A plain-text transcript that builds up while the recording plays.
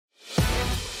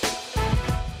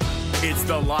It's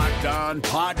the Locked On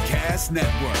Podcast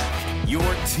Network, your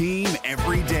team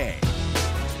every day.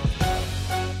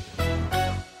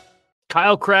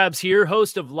 Kyle Krabs here,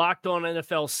 host of Locked On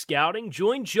NFL Scouting.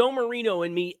 Join Joe Marino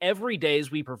and me every day as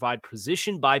we provide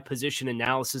position-by-position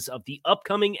analysis of the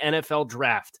upcoming NFL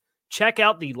Draft. Check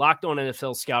out the Locked On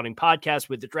NFL Scouting podcast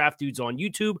with the Draft Dudes on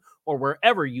YouTube or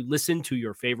wherever you listen to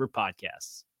your favorite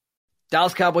podcasts.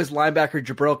 Dallas Cowboys linebacker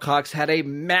Jabril Cox had a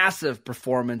massive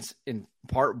performance in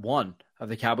part one of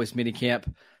the Cowboys minicamp.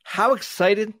 How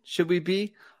excited should we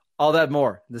be? All that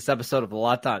more in this episode of the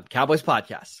Locked On Cowboys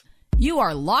podcast. You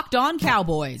are Locked On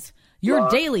Cowboys, your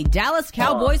daily Dallas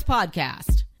Cowboys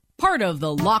podcast. Part of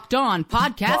the Locked On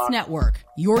Podcast Network,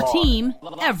 your team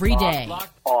every day.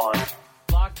 Locked on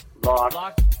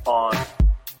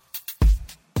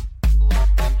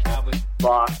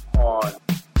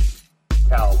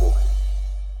Cowboys.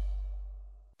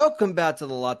 Welcome back to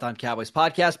the Locked On Cowboys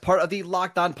podcast, part of the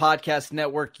Locked On Podcast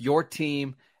Network, your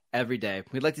team every day.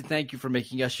 We'd like to thank you for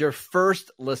making us your first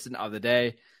listen of the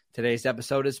day. Today's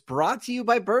episode is brought to you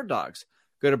by Bird Dogs.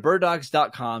 Go to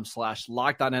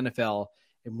birddogs.com/LockedOnNFL,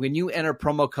 and when you enter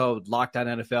promo code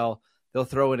LockedOnNFL, they'll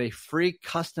throw in a free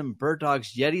custom Bird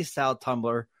Dogs Yeti-style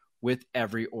tumbler with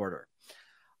every order.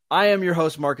 I am your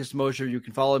host, Marcus Mosher. You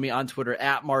can follow me on Twitter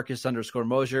at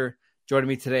Marcus_Mosher. Joining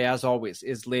me today, as always,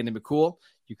 is Landon McCool.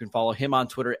 You can follow him on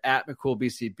Twitter at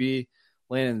McCoolBCB.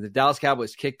 Landon, the Dallas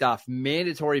Cowboys kicked off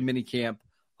mandatory minicamp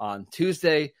on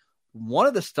Tuesday. One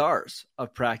of the stars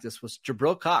of practice was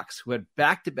Jabril Cox, who had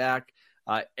back-to-back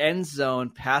end zone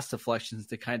pass deflections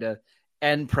to kind of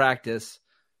end practice.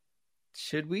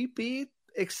 Should we be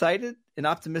excited and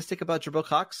optimistic about Jabril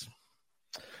Cox?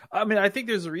 I mean, I think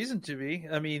there's a reason to be.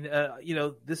 I mean,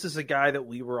 this is a guy that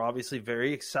we were obviously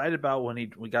very excited about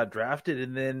when we got drafted.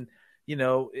 And then,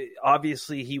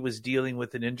 obviously he was dealing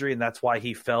with an injury, and that's why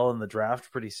he fell in the draft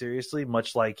pretty seriously,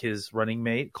 much like his running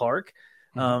mate, Clark.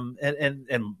 And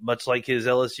much like his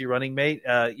LSU running mate,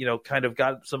 kind of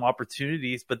got some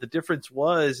opportunities. But the difference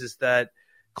is that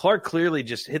Clark clearly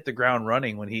just hit the ground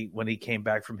running when he came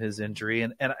back from his injury.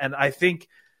 And I think,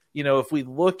 if we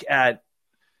look at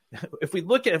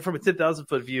it from a 10,000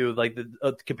 foot view, like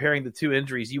comparing the two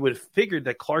injuries, you would have figured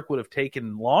that Clark would have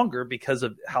taken longer because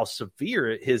of how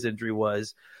severe his injury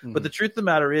was. Mm-hmm. But the truth of the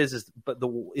matter is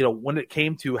when it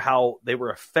came to how they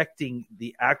were affecting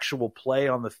the actual play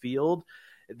on the field,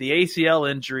 the ACL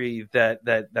injury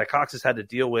that Cox has had to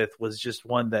deal with was just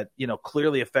one that,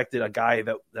 clearly affected a guy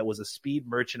that was a speed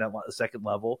merchant at the second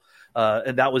level.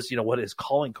 And that was, what his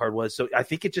calling card was. So I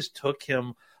think it just took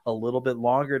him a little bit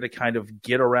longer to kind of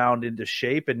get around into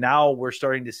shape. And now we're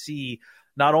starting to see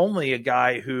not only a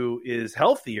guy who is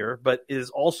healthier, but is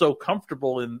also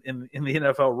comfortable in the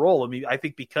NFL role. I mean, I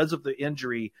think because of the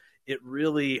injury, it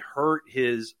really hurt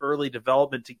his early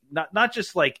development to not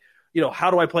just like,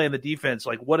 how do I play in the defense?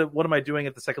 Like, what am I doing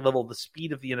at the second level, the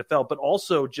speed of the NFL, but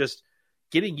also just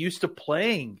getting used to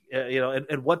playing,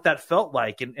 and what that felt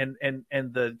like and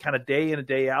the kind of day in and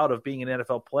day out of being an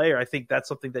NFL player. I think that's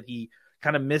something that he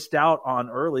kind of missed out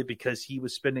on early because he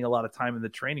was spending a lot of time in the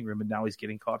training room, and now he's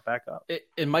getting caught back up.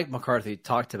 And Mike McCarthy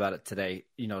talked about it today,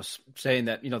 saying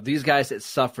that, these guys that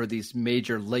suffer these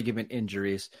major ligament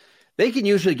injuries, they can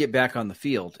usually get back on the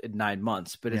field in 9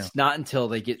 months, but it's not until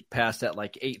they get past that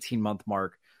 18-month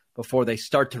mark before they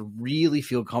start to really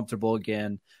feel comfortable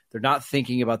again. They're not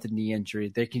thinking about the knee injury.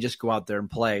 They can just go out there and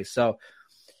play. So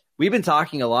we've been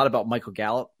talking a lot about Michael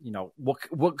Gallup.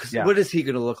 What is he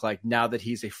going to look like now that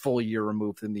he's a full year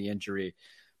removed from the injury?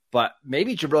 But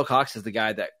maybe Jabril Cox is the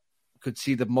guy that could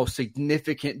see the most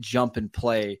significant jump in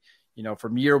play,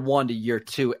 from year one to year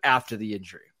two after the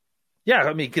injury. Yeah, I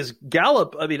mean, because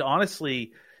Gallup,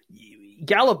 honestly,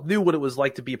 Gallup knew what it was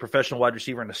like to be a professional wide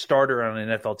receiver and a starter on an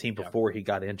NFL team before he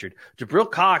got injured.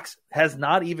 Jabril Cox has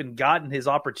not even gotten his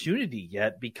opportunity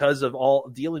yet because of all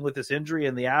dealing with this injury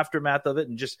and the aftermath of it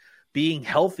and just being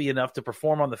healthy enough to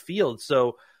perform on the field.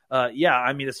 So,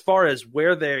 as far as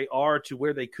where they are to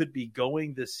where they could be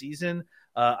going this season,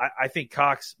 I think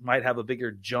Cox might have a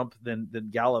bigger jump than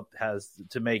Gallup has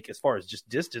to make as far as just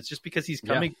distance, just because he's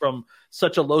coming from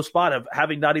such a low spot of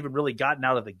having not even really gotten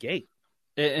out of the gate.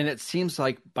 And it seems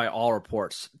like by all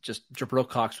reports, just Jabril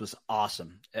Cox was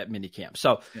awesome at minicamp.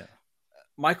 So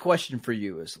my question for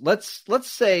you is, let's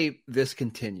say this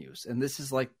continues, and this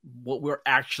is like what we're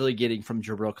actually getting from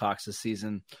Jabril Cox this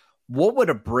season. What would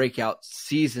a breakout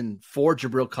season for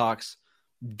Jabril Cox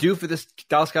do for this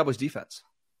Dallas Cowboys defense?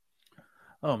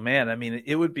 Oh man, I mean,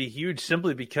 it would be huge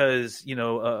simply because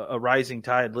a rising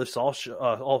tide lifts all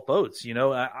boats.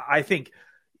 I think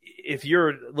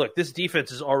this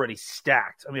defense is already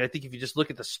stacked. I mean, I think if you just look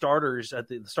at the starters at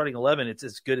the starting 11, it's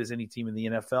as good as any team in the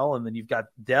NFL. And then you've got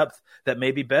depth that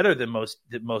may be better than most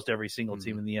every single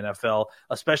team in the NFL,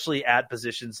 especially at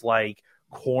positions like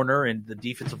corner and the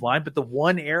defensive line. But the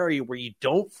one area where you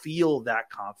don't feel that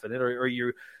confident or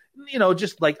you're,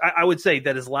 just like I would say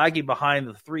that is lagging behind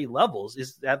the three levels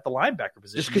is at the linebacker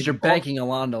position. Just because you're banking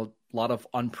on a lot of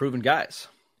unproven guys.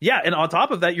 Yeah, and on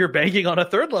top of that, you're banking on a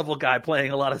third-level guy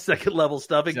playing a lot of second-level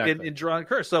stuff in Jerron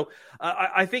Kerr. So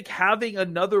I think having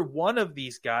another one of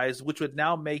these guys, which would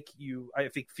now make you, I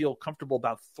think, feel comfortable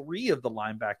about three of the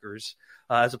linebackers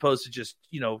as opposed to just,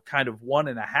 kind of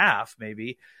 1.5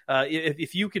 maybe.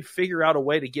 If you could figure out a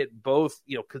way to get both,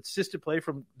 consistent play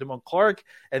from Damone Clark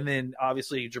and then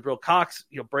obviously Jabril Cox,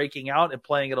 breaking out and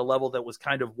playing at a level that was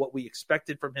kind of what we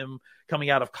expected from him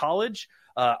coming out of college,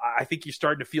 I think you're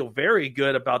starting to feel very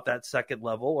good about that second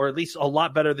level, or at least a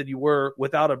lot better than you were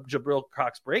without a Jabril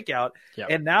Cox breakout. Yep.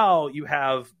 And now you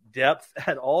have depth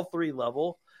at all three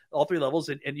levels,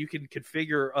 and you can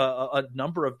configure a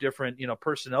number of different,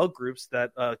 personnel groups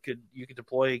that you could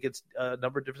deploy against a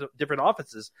number of different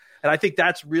offenses. And I think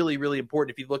that's really, really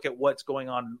important. If you look at what's going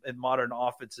on in modern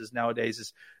offenses nowadays,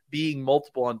 is being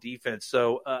multiple on defense.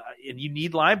 So, and you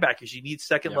need linebackers, you need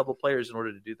second level players in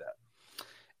order to do that.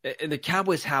 And the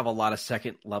Cowboys have a lot of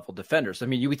second-level defenders. I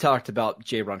mean, we talked about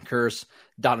Jerron Kerr,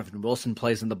 Donovan Wilson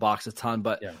plays in the box a ton,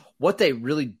 but what they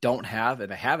really don't have,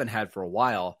 and they haven't had for a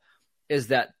while, is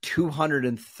that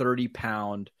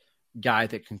 230-pound guy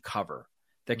that can cover,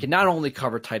 that can not only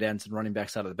cover tight ends and running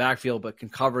backs out of the backfield, but can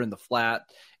cover in the flat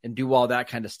and do all that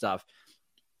kind of stuff.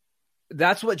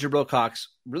 That's what Jabril Cox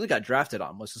really got drafted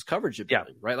on, was his coverage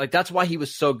ability, right? Like, that's why he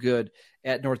was so good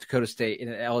at North Dakota State and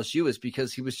at LSU, is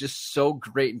because he was just so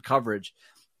great in coverage.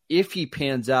 If he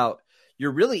pans out,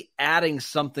 you're really adding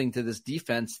something to this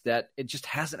defense that it just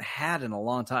hasn't had in a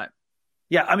long time.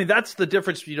 Yeah, I mean, that's the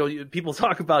difference. People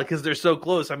talk about it because they're so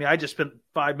close. I mean, I just spent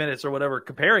 5 minutes or whatever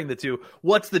comparing the two.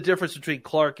 What's the difference between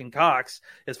Clark and Cox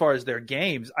as far as their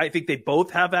games? I think they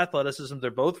both have athleticism.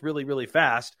 They're both really, really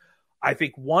fast. I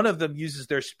think one of them uses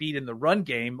their speed in the run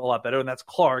game a lot better, and that's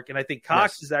Clark. And I think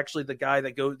Cox is actually the guy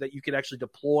that you can actually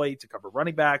deploy to cover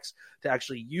running backs, to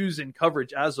actually use in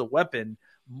coverage as a weapon,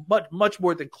 much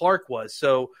more than Clark was.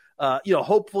 So,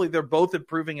 hopefully they're both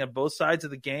improving on both sides of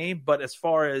the game. But as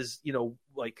far as,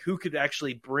 like who could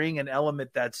actually bring an element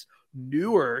that's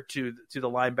newer to the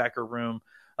linebacker room,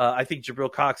 I think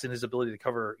Jabril Cox and his ability to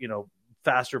cover,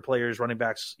 faster players, running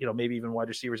backs, maybe even wide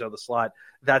receivers out of the slot.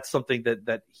 That's something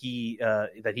that he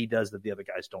does that the other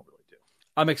guys don't really do.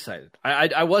 I'm excited.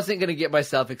 I wasn't going to get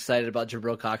myself excited about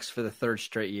Jabril Cox for the third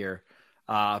straight year,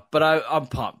 but I'm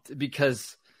pumped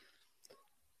because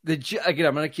I'm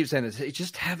going to keep saying this. They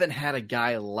just haven't had a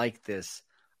guy like this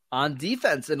on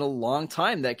defense in a long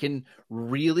time that can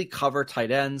really cover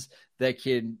tight ends. That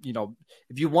can,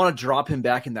 if you want to drop him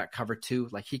back in that cover two,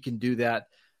 like he can do that.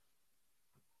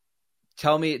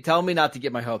 Tell me not to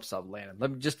get my hopes up, Landon.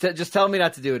 Let me just tell me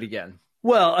not to do it again.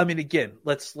 Well, I mean, again,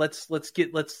 let's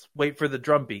wait for the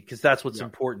drum beat, because that's what's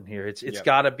important here. It's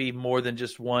got to be more than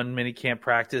just one minicamp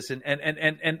practice.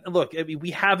 And look, I mean,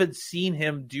 we haven't seen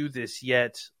him do this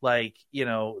yet. Like,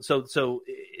 so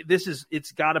this is,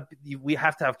 we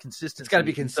have to have consistency. It's got to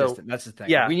be consistent. So, that's the thing.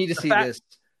 Yeah, we need to see this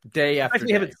day after day.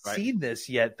 We haven't seen this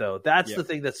yet, though. That's the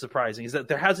thing that's surprising, is that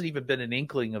there hasn't even been an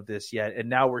inkling of this yet, and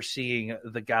now we're seeing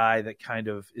the guy that kind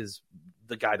of is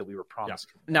the guy that we were promised.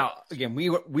 Yeah. Now, again,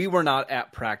 we were not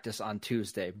at practice on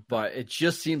Tuesday, but it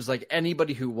just seems like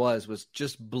anybody who was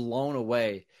just blown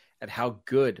away at how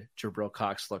good Jabril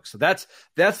Cox looks. So that's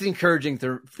the encouraging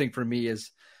thing for me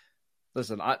is,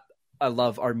 listen, I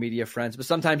love our media friends, but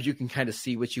sometimes you can kind of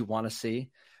see what you want to see.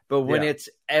 But when it's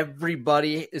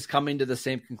everybody is coming to the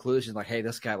same conclusion, like, hey,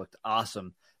 this guy looked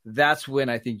awesome, that's when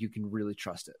I think you can really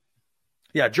trust it.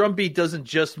 Yeah, drumbeat doesn't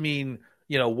just mean,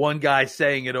 one guy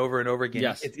saying it over and over again.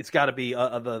 Yes. It's got to be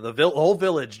the whole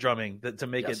village drumming to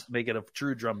make it a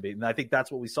true drumbeat. And I think that's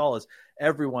what we saw, is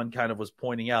everyone kind of was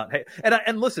pointing out, hey,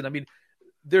 and listen, I mean,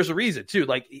 there's a reason too.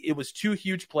 Like, it was 2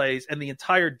 huge plays, and the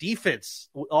entire defense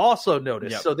also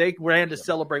noticed. So they ran to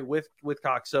celebrate with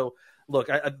Cox. So look,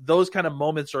 those kind of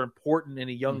moments are important in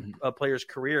a young player's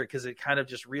career, because it kind of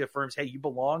just reaffirms, hey, you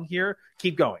belong here.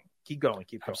 Keep going.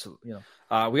 Absolutely.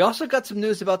 We also got some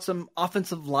news about some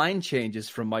offensive line changes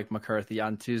from Mike McCarthy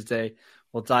on Tuesday.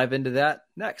 We'll dive into that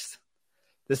next.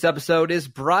 This episode is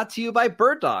brought to you by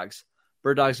Bird Dogs.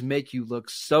 Bird Dogs make you look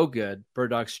so good.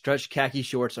 Bird Dogs stretch khaki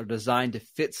shorts are designed to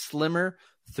fit slimmer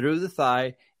through the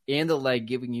thigh and the leg,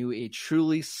 giving you a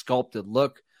truly sculpted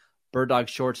look. Bird Dog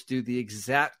shorts do the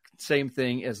exact same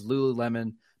thing as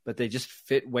Lululemon, but they just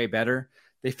fit way better.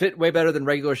 They fit way better than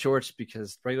regular shorts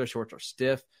because regular shorts are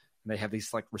stiff and they have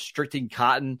these like restricting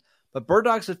cotton. But Bird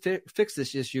Dogs have fixed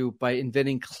this issue by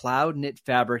inventing cloud knit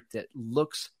fabric that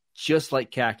looks just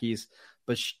like khakis,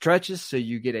 but stretches so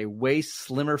you get a way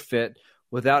slimmer fit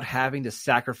without having to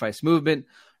sacrifice movement.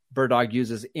 Bird Dog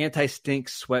uses anti-stink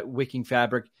sweat wicking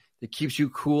fabric that keeps you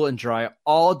cool and dry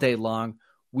all day long.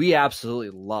 We absolutely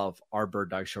love our Bird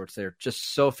Dog shorts. They're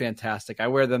just so fantastic. I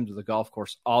wear them to the golf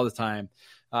course all the time.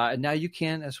 And now you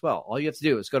can as well. All you have to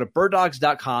do is go to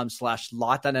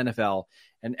birddogs.com/LockedOnNFL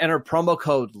and enter promo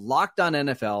code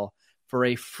LockedOnNFL for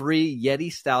a free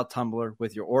Yeti style tumbler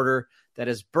with your order. That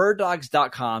is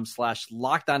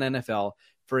birddogs.com/LockedOnNFL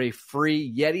for a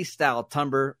free Yeti style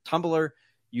tumbler.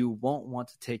 You won't want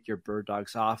to take your Bird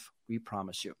Dogs off. We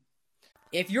promise you.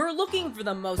 If you're looking for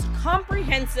the most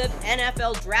comprehensive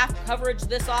NFL draft coverage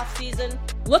this offseason,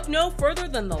 look no further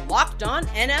than the Locked On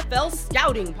NFL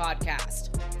Scouting Podcast.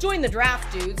 Join the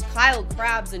draft dudes, Kyle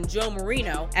Krabs and Joe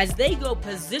Marino, as they go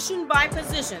position by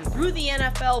position through the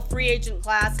NFL free agent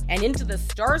class and into the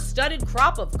star-studded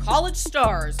crop of college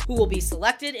stars who will be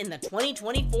selected in the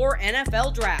 2024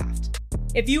 NFL Draft.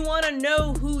 If you want to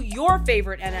know who your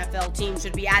favorite NFL team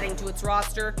should be adding to its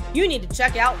roster, you need to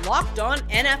check out Locked On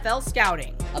NFL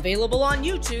Scouting, available on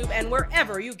YouTube and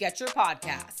wherever you get your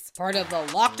podcasts. Part of the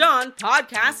Locked On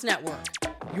Podcast Network,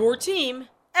 your team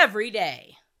every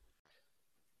day.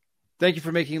 Thank you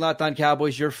for making Locked On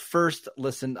Cowboys your first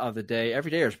listen of the day.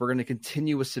 Every day, we're going to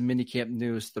continue with some minicamp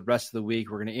news the rest of the week.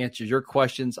 We're going to answer your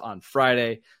questions on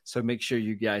Friday, so make sure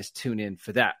you guys tune in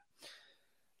for that.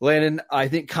 Landon, I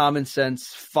think common sense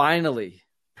finally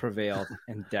prevailed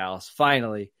in Dallas,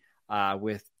 finally,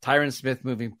 with Tyron Smith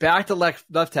moving back to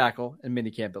left tackle in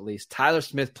minicamp at least, Tyler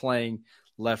Smith playing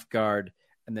left guard,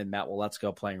 and then Matt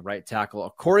Waletzko playing right tackle.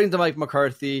 According to Mike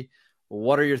McCarthy,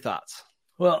 what are your thoughts?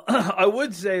 Well, I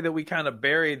would say that we kind of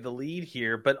buried the lead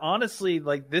here, but honestly,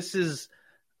 like, this is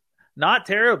not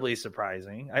terribly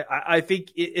surprising. I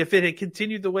think if it had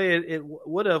continued the way it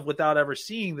would have without ever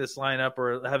seeing this lineup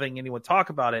or having anyone talk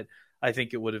about it, I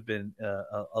think it would have been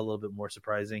a little bit more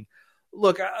surprising.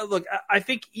 Look, I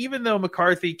think even though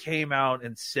McCarthy came out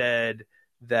and said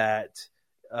that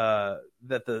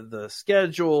the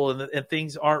schedule and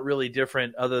things aren't really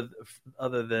different other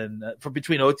than from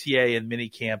between OTA and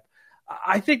minicamp,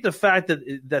 I think the fact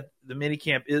that the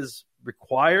minicamp is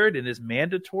required and is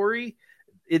mandatory,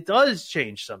 it does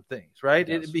change some things, right?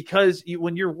 Because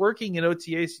when you're working in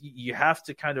OTAs, you have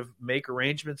to kind of make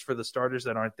arrangements for the starters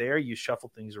that aren't there. You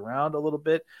shuffle things around a little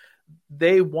bit.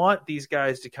 They want these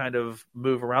guys to kind of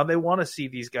move around. They want to see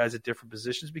these guys at different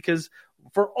positions because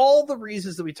for all the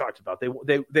reasons that we talked about,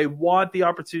 they want the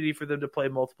opportunity for them to play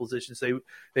multiple positions.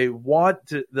 They want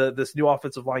this new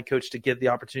offensive line coach to get the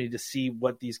opportunity to see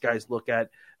what these guys look at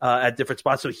different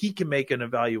spots, so he can make an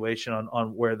evaluation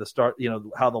on where the start,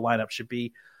 how the lineup should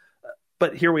be.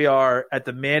 But here we are at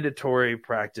the mandatory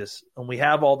practice, and we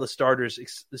have all the starters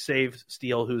save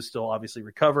Steele, who's still obviously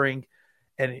recovering.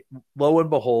 And lo and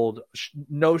behold,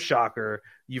 no shocker,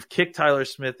 you've kicked Tyler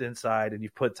Smith inside and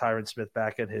you've put Tyron Smith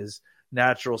back in his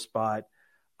natural spot.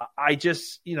 I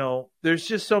just, there's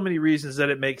just so many reasons that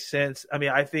it makes sense. I mean,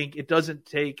 I think it doesn't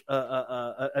take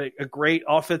a great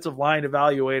offensive line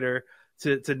evaluator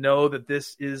to know that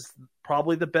this is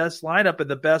probably the best lineup and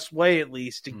the best way, at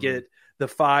least, to get the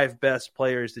 5 best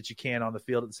players that you can on the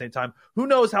field at the same time. Who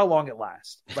knows how long it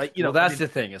lasts? Like, that's the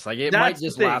thing. It's like it might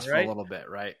just last for a little bit,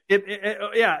 right?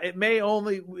 It may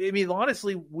only. I mean,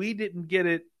 honestly, we didn't get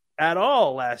it at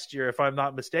all last year, if I'm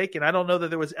not mistaken. I don't know that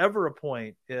there was ever a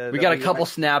point. We got a couple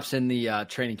snaps in the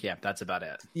training camp. That's about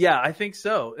it. Yeah, I think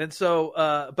so. And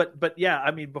so, but yeah,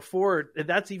 I mean, before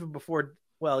that's even before.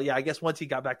 Well, yeah, I guess once he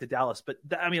got back to Dallas. But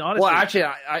I mean, honestly, well, actually,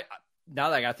 I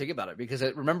now that I got to think about it, because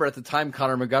remember at the time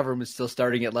Connor McGovern was still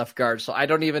starting at left guard, so I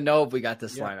don't even know if we got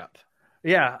this lineup.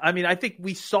 Yeah, I mean, I think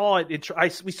we saw it.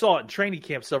 We saw it in training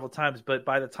camp several times, but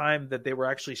by the time that they were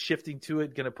actually shifting to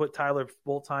it, going to put Tyler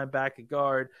full time back at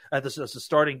guard as a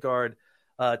starting guard,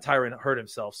 Tyron hurt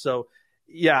himself. So,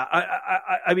 yeah,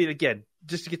 I mean, again,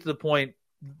 just to get to the point,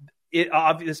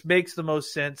 this makes the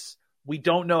most sense. We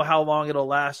don't know how long it'll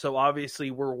last, so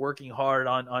obviously we're working hard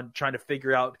on trying to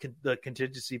figure out the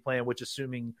contingency plan, which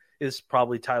assuming is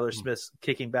probably Tyler Smith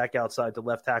kicking back outside to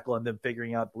left tackle and then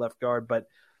figuring out the left guard. But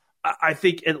I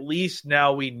think at least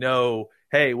now we know,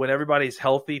 hey, when everybody's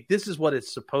healthy, this is what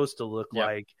it's supposed to look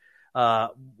like.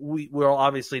 We're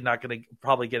obviously not going to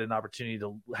probably get an opportunity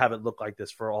to have it look like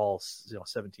this for all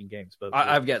 17 games. But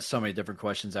I've got so many different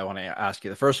questions I want to ask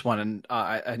you. The first one,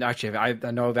 and actually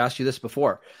I know I've asked you this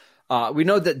before. We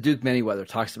know that Duke Manyweather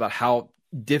talks about how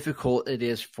difficult it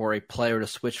is for a player to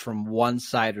switch from one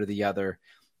side or the other,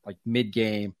 like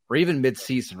mid-game or even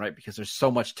mid-season, right? Because there's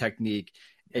so much technique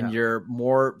and you're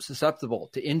more susceptible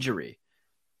to injury.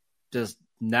 Does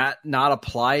that not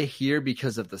apply here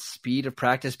because of the speed of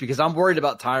practice? Because I'm worried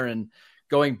about Tyron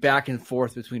going back and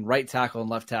forth between right tackle and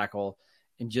left tackle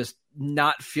and just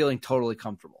not feeling totally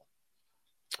comfortable.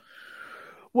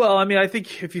 Well, I mean, I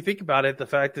think if you think about it, the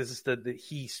fact is that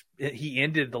he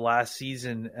ended the last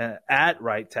season at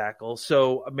right tackle.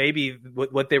 So maybe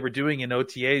what they were doing in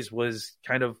OTAs was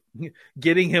kind of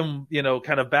getting him,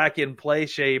 kind of back in play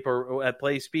shape or at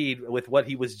play speed with what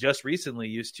he was just recently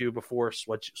used to before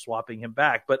swapping him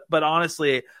back. But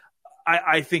honestly,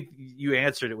 I think you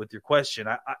answered it with your question.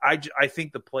 I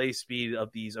think the play speed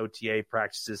of these OTA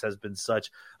practices has been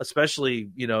such, especially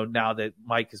now that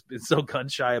Mike has been so gun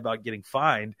shy about getting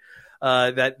fined,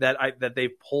 that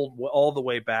they've pulled all the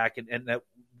way back, and that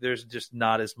there's just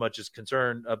not as much as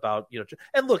concern about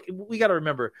And look, we got to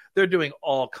remember they're doing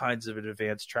all kinds of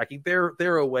advanced tracking.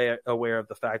 They're aware of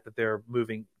the fact that they're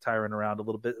moving Tyron around a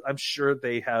little bit. I'm sure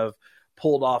they have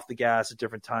pulled off the gas at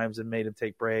different times and made him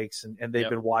take breaks, and they've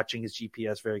been watching his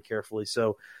GPS very carefully.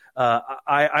 So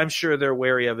I'm sure they're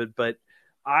wary of it, but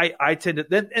I tend to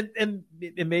then, and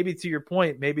maybe to your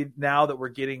point, maybe now that we're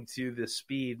getting to this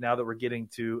speed, now that we're getting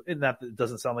to, and that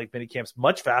doesn't sound like Minicamp's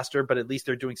much faster, but at least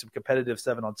they're doing some competitive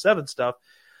 7-on-7 stuff.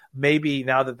 Maybe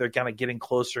now that they're kind of getting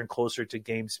closer and closer to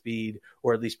game speed,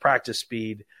 or at least practice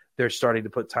speed, they're starting to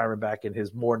put Tyron back in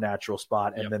his more natural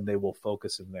spot, and then they will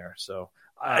focus him there. So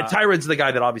Tyron's the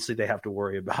guy that obviously they have to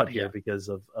worry about here because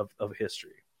of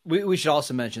history. We should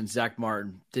also mention Zach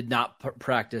Martin did not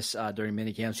practice during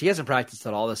minicamps. He hasn't practiced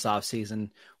at all this offseason.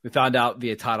 We found out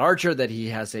via Todd Archer that he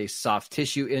has a soft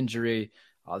tissue injury.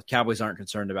 The Cowboys aren't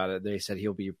concerned about it. They said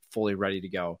he'll be fully ready to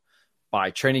go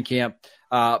by training camp.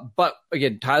 But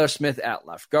again, Tyler Smith at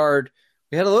left guard.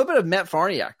 We had a little bit of Matt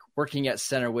Farniak working at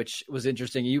center, which was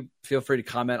interesting. You feel free to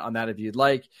comment on that if you'd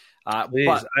like.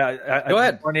 Please, go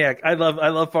ahead. Farniak. I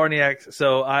love Farniak.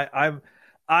 So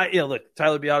look,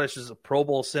 Tyler Biotish is a Pro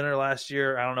Bowl center last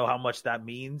year. I don't know how much that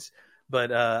means,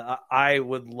 but I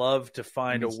would love to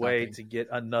find a way to get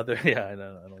another. Yeah, I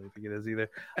don't think it is either.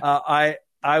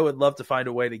 I would love to find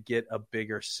a way to get a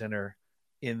bigger center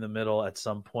in the middle at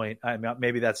some point. I mean,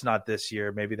 maybe that's not this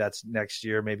year. Maybe that's next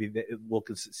year. Maybe we'll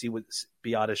see what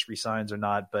Biotish resigns or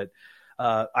not. But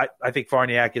I think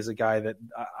Farniak is a guy that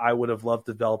I would have loved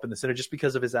to develop in the center just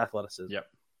because of his athleticism. Yep.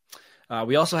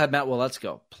 We also had Matt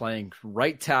Waletzko playing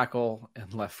right tackle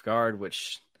and left guard,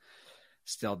 which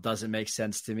still doesn't make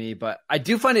sense to me. But I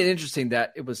do find it interesting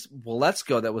that it was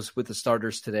Waletzko that was with the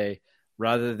starters today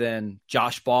rather than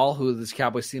Josh Ball, who this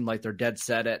Cowboys seem like they're dead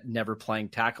set at never playing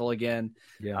tackle again.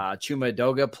 Yeah. Chuma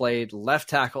Edoga played left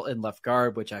tackle and left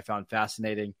guard, which I found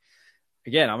fascinating.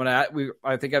 Again,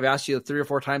 I think I've asked you 3 or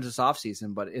 4 times this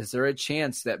offseason, but is there a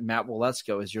chance that Matt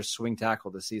Waletzko is your swing tackle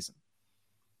this season?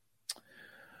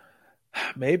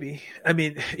 Maybe. I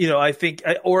mean, I think,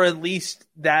 or at least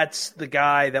that's the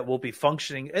guy that will be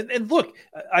functioning. And look,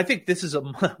 I think this is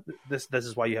this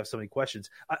is why you have so many questions.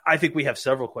 I think we have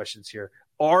several questions here.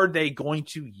 Are they going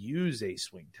to use a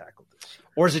swing tackle this year?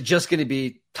 Or is it just going to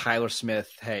be Tyler Smith?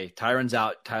 Hey, Tyron's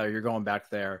out. Tyler, you're going back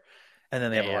there. And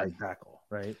then they have a right tackle,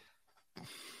 right?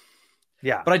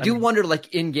 Yeah. But I do wonder,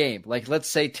 like in game, like let's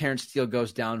say Terrence Steele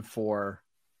goes down for,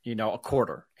 a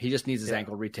quarter. He just needs his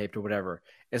ankle retaped or whatever.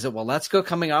 Is it, let's go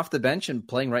coming off the bench and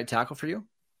playing right tackle for you?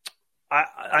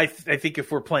 I think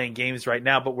if we're playing games right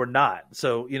now, but we're not.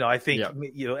 So, I think,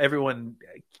 everyone,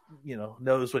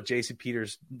 knows what Jason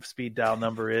Peters' speed dial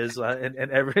number is. And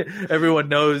everyone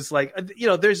knows, like,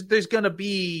 there's going to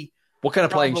be. What kind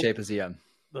of playing shape is he in?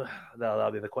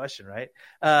 That'll be the question, right?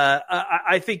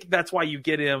 I think that's why you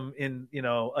get him in,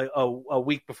 a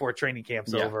week before training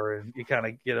camp's over, and you kind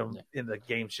of get him in the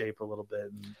game shape a little bit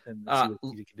and see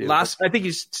what you can do. I think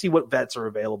you see what vets are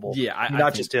available,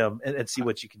 not just him, and see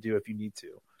what you can do if you need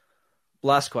to.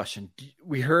 Last question.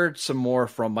 We heard some more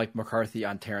from Mike McCarthy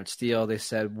on Terrence Steele. They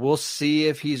said, we'll see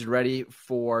if he's ready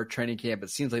for training camp.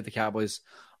 It seems like the Cowboys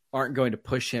aren't going to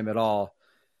push him at all.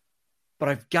 But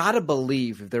I've got to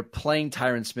believe if they're playing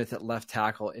Tyron Smith at left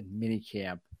tackle in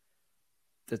minicamp,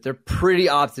 that they're pretty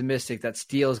optimistic that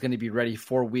Steele is going to be ready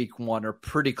for week 1 or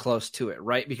pretty close to it,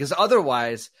 right? Because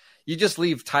otherwise, you just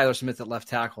leave Tyler Smith at left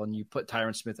tackle and you put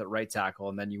Tyron Smith at right tackle,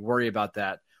 and then you worry about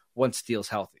that once Steele's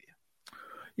healthy.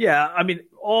 Yeah, I mean,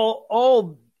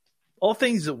 all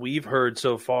things that we've heard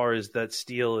so far is that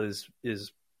Steele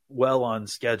is well on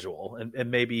schedule and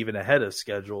maybe even ahead of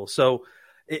schedule. So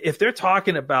if they're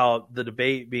talking about the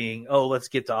debate being, let's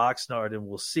get to Oxnard and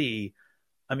we'll see,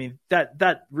 I mean,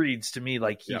 that reads to me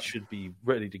like he should be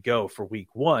ready to go for week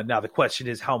 1. Now, the question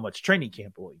is, how much training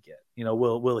camp will he get?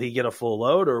 Will he get a full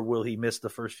load, or will he miss the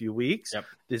first few weeks? Are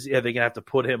they going to have to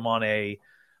put him on a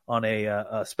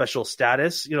special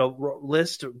status,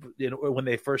 list when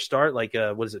they first start, like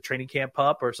what is it, training camp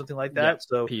pup or something like that?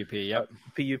 So PUP,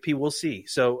 PUP, we'll see.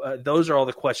 So those are all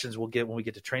the questions we'll get when we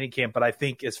get to training camp. But I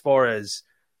think as far as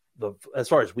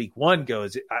week 1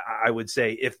 goes, I would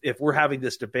say if we're having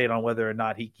this debate on whether or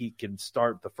not he can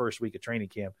start the first week of training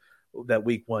camp, that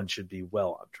week 1 should be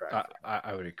well on track.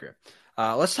 I would agree.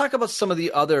 Let's talk about some of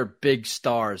the other big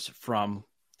stars from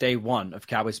day 1 of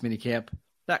Cowboys minicamp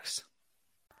next.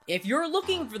 If you're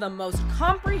looking for the most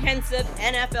comprehensive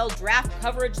NFL draft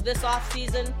coverage this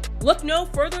offseason, look no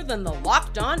further than the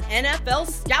Locked On NFL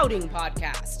Scouting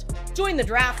Podcast. Join the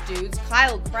draft dudes,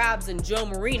 Kyle Krabs and Joe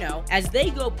Marino, as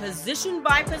they go position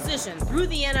by position through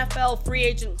the NFL free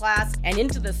agent class and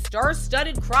into the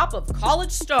star-studded crop of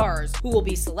college stars who will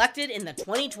be selected in the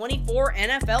 2024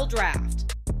 NFL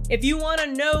Draft. If you want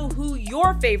to know who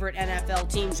your favorite NFL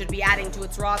team should be adding to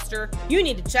its roster, you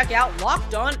need to check out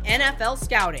Locked On NFL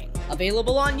Scouting,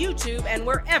 available on YouTube and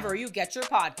wherever you get your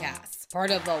podcasts. Part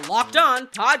of the Locked On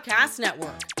Podcast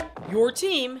Network, your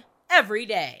team every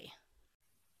day.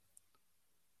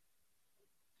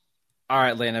 All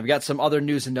right, Lane, I've got some other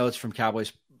news and notes from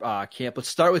Cowboys camp. Let's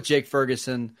start with Jake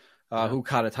Ferguson, who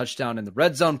caught a touchdown in the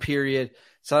red zone period.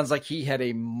 Sounds like he had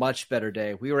a much better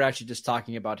day. We were actually just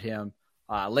talking about him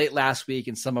late last week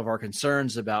and some of our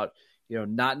concerns about,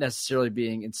 not necessarily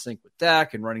being in sync with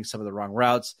Dak and running some of the wrong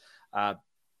routes.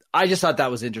 I just thought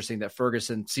that was interesting that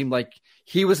Ferguson seemed like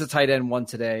he was the tight end one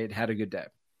today and had a good day.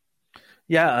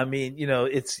 Yeah, I mean,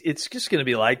 it's just going to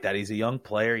be like that. He's a young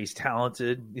player. He's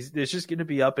talented. There's just going to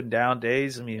be up and down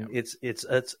days. I mean, it's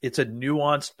a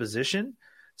nuanced position.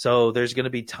 So there's going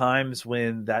to be times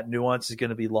when that nuance is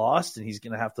going to be lost, and he's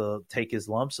going to have to take his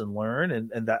lumps and learn.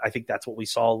 And that, I think that's what we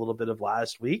saw a little bit of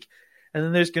last week. And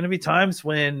then there's going to be times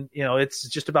when, it's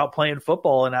just about playing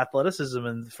football and athleticism,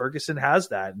 and Ferguson has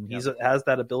that, and has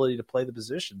that ability to play the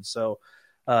position. So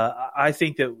I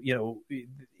think that,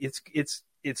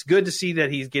 it's good to see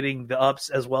that he's getting the ups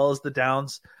as well as the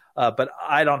downs. But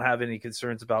I don't have any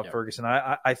concerns about Ferguson.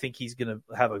 I think he's going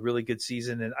to have a really good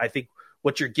season. And I think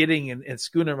what you're getting in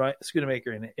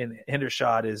Schoonemaker and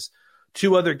Hendershot is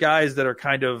two other guys that are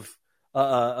kind of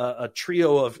a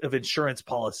trio of insurance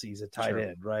policies at tight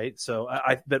end, right? So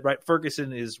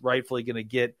Ferguson is rightfully going to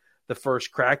get the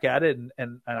first crack at it,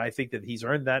 and I think that he's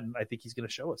earned that, and I think he's going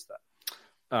to show us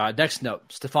that. Next note,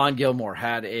 Stephon Gilmore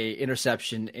had a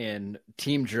interception in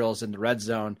team drills in the red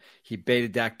zone. He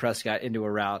baited Dak Prescott into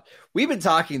a route. We've been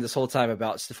talking this whole time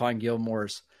about Stephon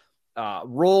Gilmore's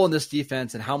role in this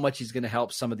defense and how much he's going to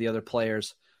help some of the other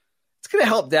players. It's going to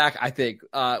help Dak, I think.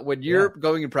 When you're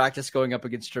going in practice, going up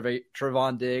against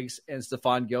Trevon Diggs and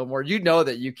Stephon Gilmore, you know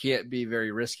that you can't be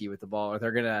very risky with the ball, or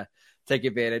they're going to take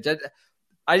advantage.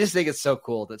 I just think it's so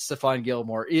cool that Stephon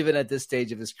Gilmore, even at this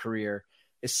stage of his career,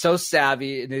 is so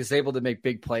savvy and is able to make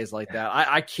big plays like that.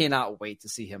 I cannot wait to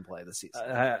see him play this season.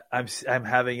 I'm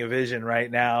having a vision right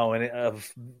now, and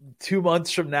of 2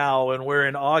 months from now, and we're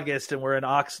in August and we're in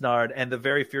Oxnard, and the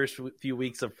very first few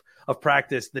weeks of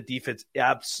practice, the defense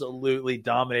absolutely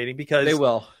dominating, because they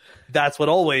will. That's what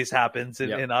always happens in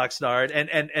Oxnard,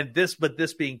 and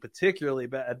this being particularly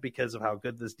bad because of how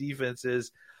good this defense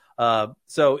is. I'm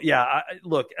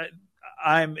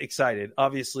excited,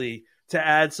 obviously, to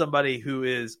add somebody who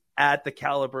is at the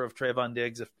caliber of Trevon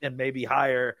Diggs and maybe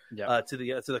higher to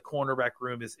the cornerback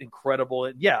room is incredible.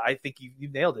 And I think you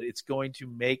nailed it. It's going to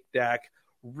make Dak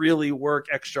really work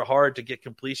extra hard to get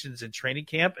completions in training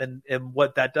camp. And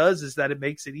what that does is that it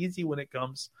makes it easy when it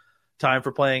comes time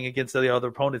for playing against the other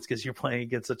opponents, because you're playing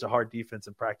against such a hard defense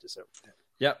in practice every day.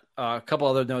 Yep. A couple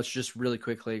other notes just really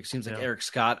quickly. It seems like Eric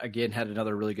Scott, again, had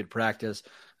another really good practice.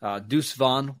 Deuce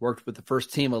Vaughn worked with the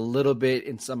first team a little bit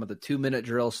in some of the 2-minute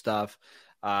drill stuff.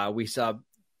 We saw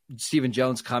Stephen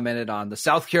Jones commented on the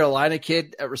South Carolina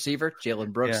kid at receiver,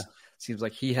 Jalen Brooks. Yeah. Seems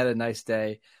like he had a nice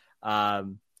day.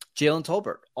 Jalen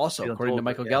Tolbert, also, according to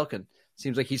Michael Gelkin,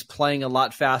 seems like he's playing a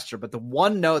lot faster. But the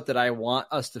one note that I want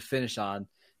us to finish on,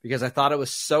 because I thought it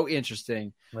was so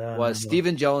interesting, was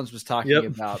Stephen Jones was talking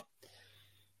about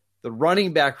the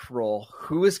running back role.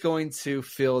 Who is going to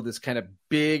fill this kind of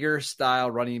bigger style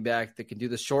running back that can do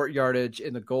the short yardage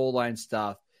and the goal line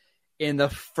stuff? And the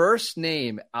first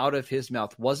name out of his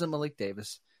mouth wasn't Malik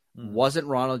Davis, wasn't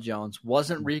Ronald Jones,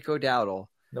 wasn't Rico Dowdle.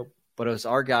 Nope. But it was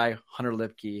our guy, Hunter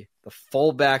Lipke, the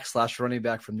fullback / running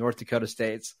back from North Dakota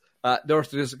State.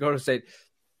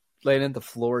 Landon, the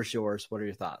floor is yours. What are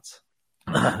your thoughts?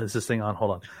 Is this thing on?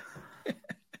 Hold on.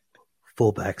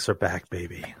 Fullbacks are back,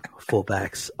 baby.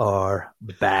 Fullbacks are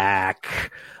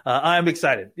back. I'm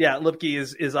excited. Yeah,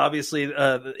 Lipke is obviously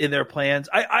in their plans.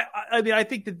 I mean, I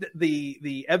think that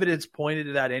the evidence pointed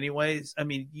to that anyways. I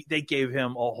mean, they gave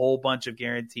him a whole bunch of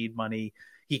guaranteed money.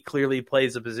 He clearly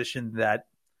plays a position that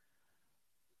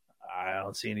I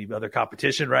don't see any other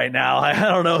competition right now. I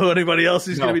don't know who anybody else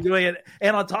is going to be doing it.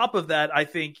 And on top of that, I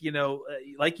think,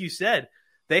 like you said,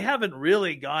 they haven't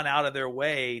really gone out of their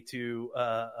way to,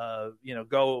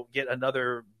 go get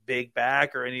another big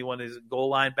back or anyone is goal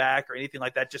line back or anything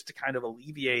like that, just to kind of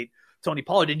alleviate Tony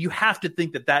Pollard. And you have to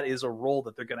think that is a role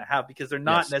that they're going to have, because they're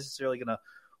not necessarily going to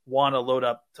want to load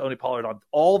up Tony Pollard on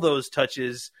all those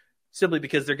touches simply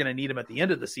because they're going to need him at the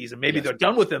end of the season. Maybe they're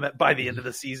done with him by the end of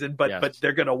the season, but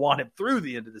they're going to want him through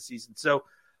the end of the season. So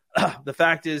the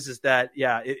fact is that,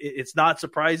 it's not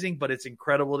surprising, but it's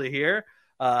incredible to hear.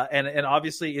 And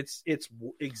obviously it's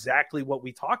exactly what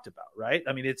we talked about, right?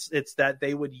 I mean, it's that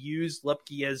they would use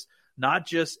Lipke as not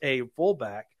just a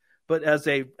fullback, but as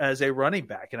a running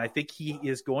back. And I think he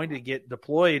is going to get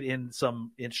deployed in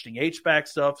some interesting H-back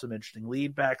stuff, some interesting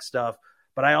lead back stuff.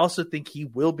 But I also think he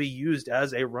will be used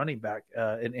as a running back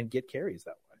and get carries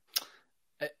that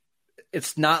way.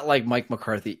 It's not like Mike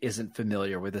McCarthy isn't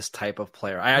familiar with this type of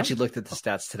player. I actually looked at the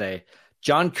stats today.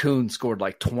 John Kuhn scored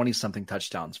like 20-something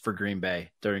touchdowns for Green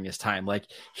Bay during his time. Like,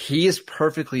 he is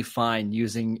perfectly fine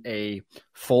using a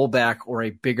fullback or a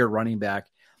bigger running back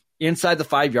inside the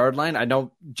 5-yard line. I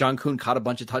know John Kuhn caught a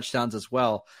bunch of touchdowns as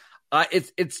well.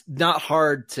 It's not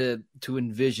hard to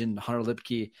envision Hunter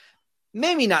Lipke,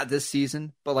 maybe not this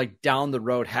season, but like down the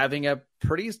road, having a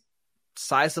pretty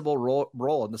sizable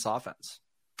role in this offense.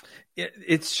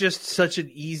 It's just such an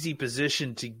easy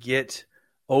position to get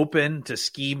open, to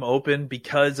scheme open,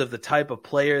 because of the type of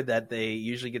player that they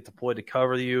usually get deployed to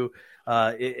cover you.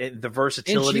 The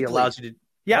versatility allows you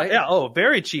to, right? Oh,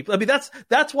 very cheap. I mean,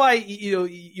 that's why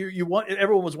you want.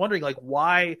 Everyone was wondering like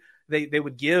why they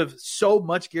would give so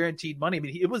much guaranteed money. I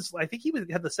mean, I think he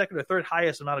had the second or third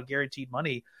highest amount of guaranteed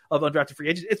money of undrafted free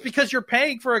agents. It's because you're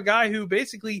paying for a guy who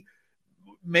basically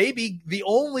maybe the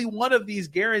only one of these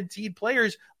guaranteed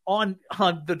players on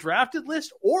the drafted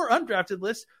list or undrafted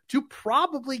list to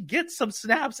probably get some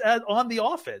snaps on the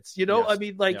offense, I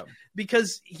mean,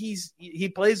 because he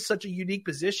plays such a unique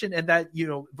position, and that,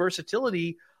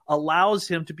 versatility allows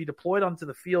him to be deployed onto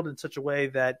the field in such a way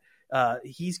that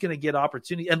he's going to get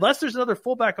opportunity. Unless there's another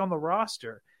fullback on the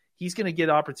roster, he's going to get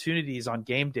opportunities on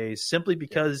game days simply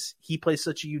because he plays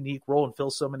such a unique role and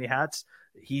fills so many hats.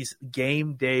 He's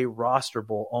game day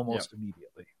rosterable almost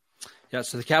immediately. Yeah,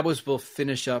 so the Cowboys will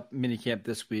finish up minicamp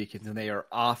this week, and then they are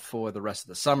off for the rest of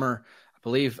the summer. I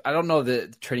believe, I don't know the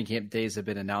training camp days have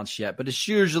been announced yet, but it's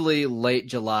usually late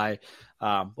July.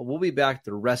 But we'll be back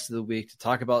the rest of the week to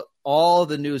talk about all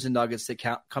the news and nuggets that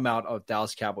come out of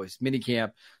Dallas Cowboys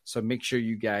minicamp. So make sure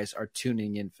you guys are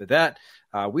tuning in for that.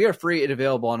 We are free and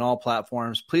available on all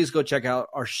platforms. Please go check out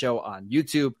our show on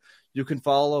YouTube. You can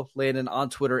follow Landon on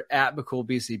Twitter at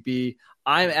McCoolBCB.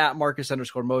 I'm at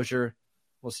Marcus_Mosher.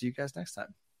 We'll see you guys next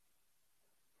time.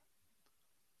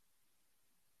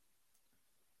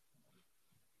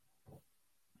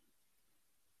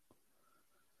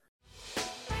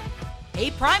 Hey,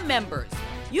 Prime members,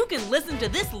 you can listen to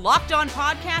this Locked On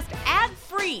podcast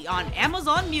ad-free on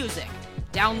Amazon Music.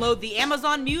 Download the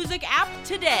Amazon Music app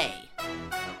today.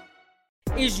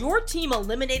 Is your team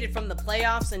eliminated from the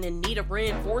playoffs and in need of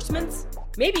reinforcements?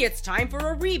 Maybe it's time for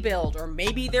a rebuild, or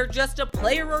maybe they're just a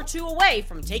player or two away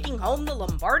from taking home the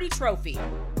Lombardi Trophy.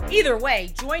 Either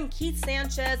way, join Keith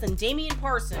Sanchez and Damian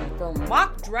Parson for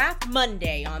Mock Draft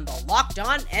Monday on the Locked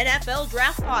On NFL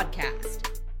Draft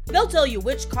Podcast. They'll tell you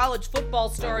which college football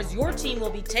stars your team will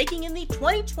be taking in the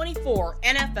 2024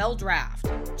 NFL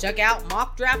Draft. Check out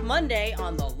Mock Draft Monday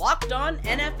on the Locked On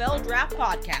NFL Draft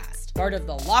Podcast, part of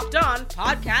the Locked On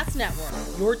Podcast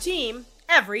Network. Your team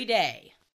every day.